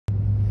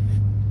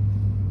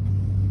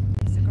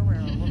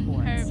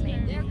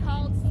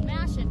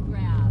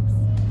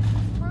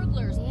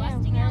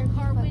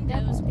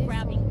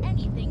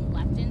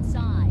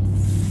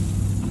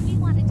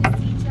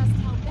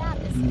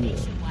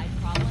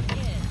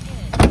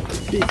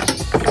Why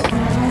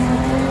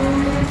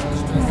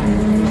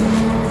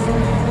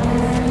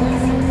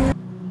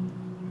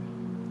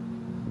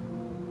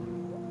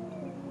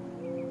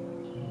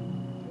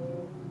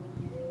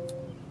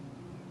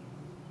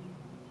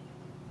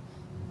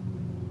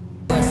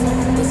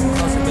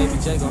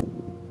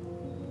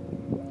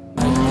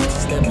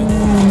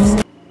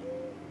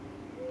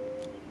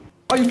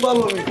you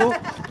following me, fool?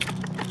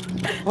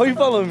 Why you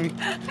following me?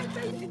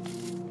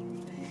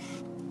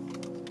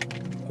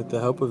 With the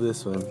help of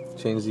this one,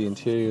 change the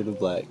interior to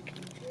black.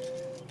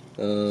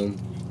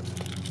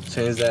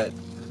 Change that,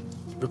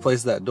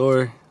 replace that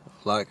door,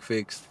 lock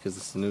fixed because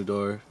it's a new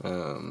door.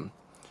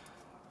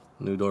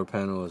 New door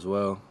panel as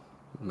well,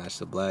 match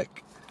the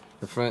black.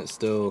 The front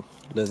still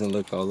doesn't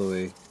look all the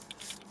way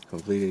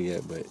completed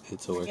yet, but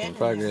it's a work in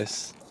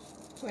progress.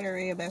 What are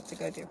we about to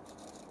go do?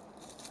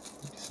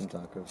 Some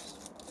tacos.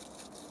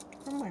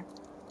 From where?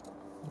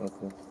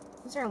 Okay.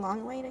 Is there a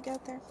long way to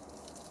get there?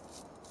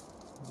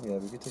 Yeah,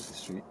 we could take the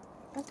street.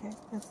 Okay,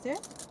 let's do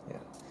it. Yeah.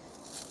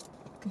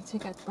 Gonna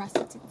take out the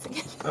prostitutes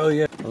again. Oh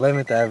yeah,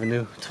 11th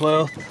Avenue,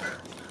 12th.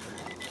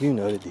 You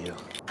know the deal.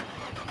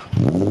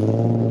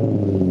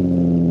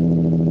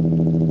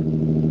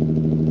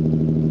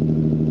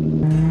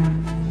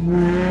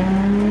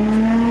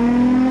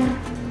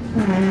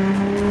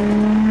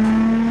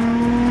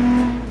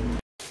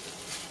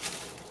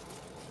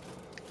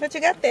 What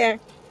you got there?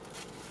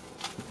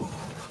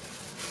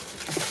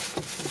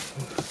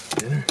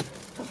 Dinner.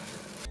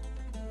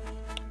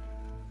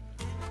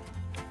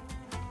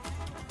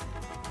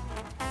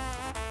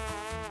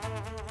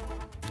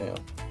 Damn.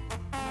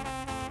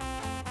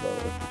 Well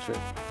worth the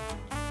trip.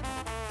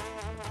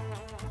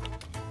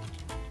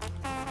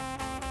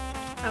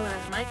 I went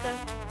on Micah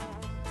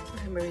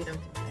and burrito.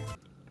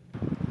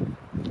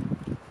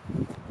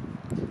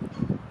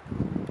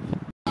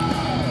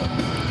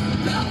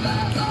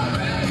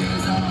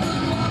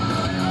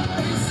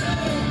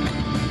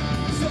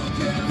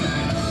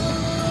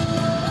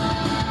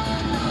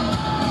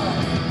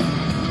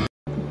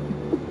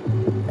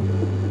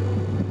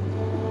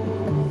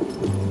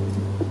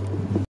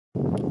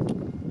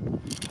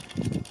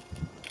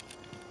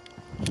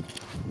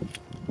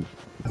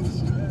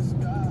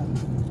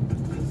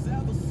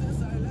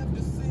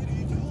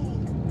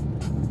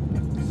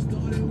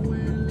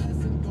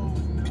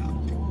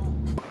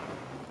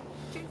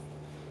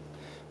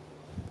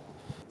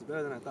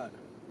 Better than I thought.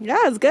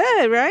 Yeah, it's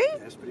good, right?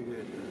 Yeah, it's pretty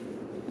good.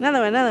 Another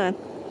one, another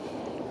one.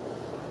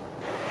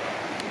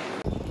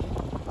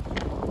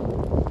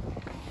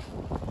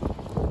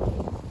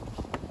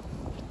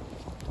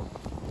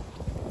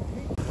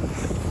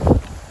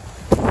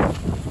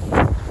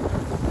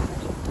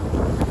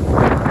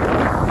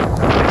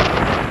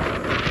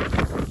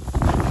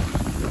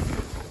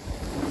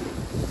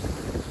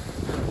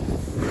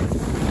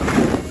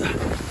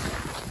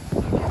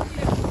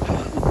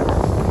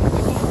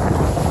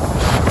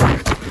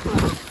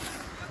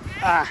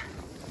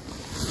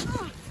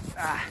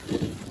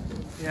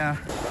 Yeah.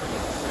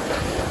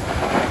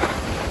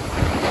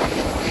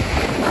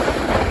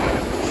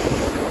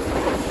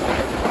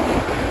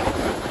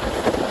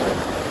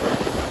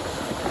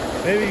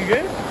 Baby, you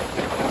good?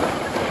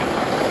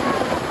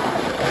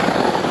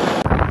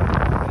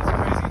 That's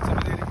crazy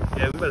intimidating.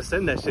 Yeah, we better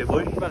send that shit,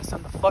 boy. We better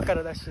send the fuck out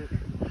of that shit.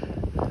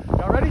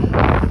 Y'all ready?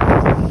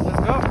 Let's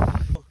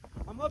go.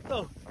 I'm up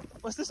though.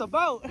 What's this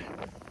about?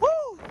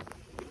 Woo!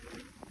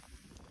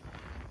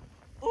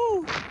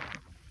 Ooh!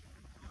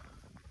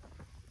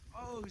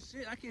 Oh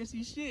shit, I can't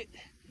see shit.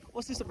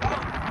 What's this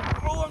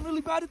about? Oh, I'm really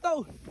about it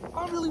though.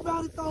 I'm really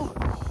about it though.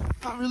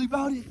 I'm really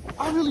about it.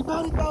 I'm really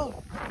about it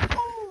though.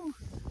 Oh,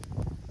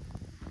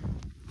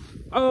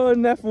 oh,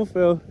 and that fool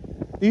fell.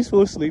 These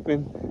fools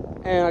sleeping.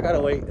 And I gotta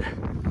wait.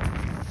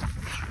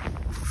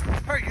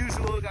 Per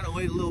usual, gotta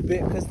wait a little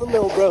bit because the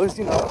little bros,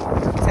 you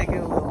know, taking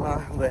a little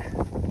while, but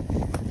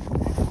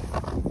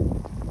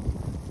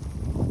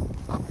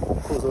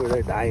fools over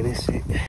there dying and shit.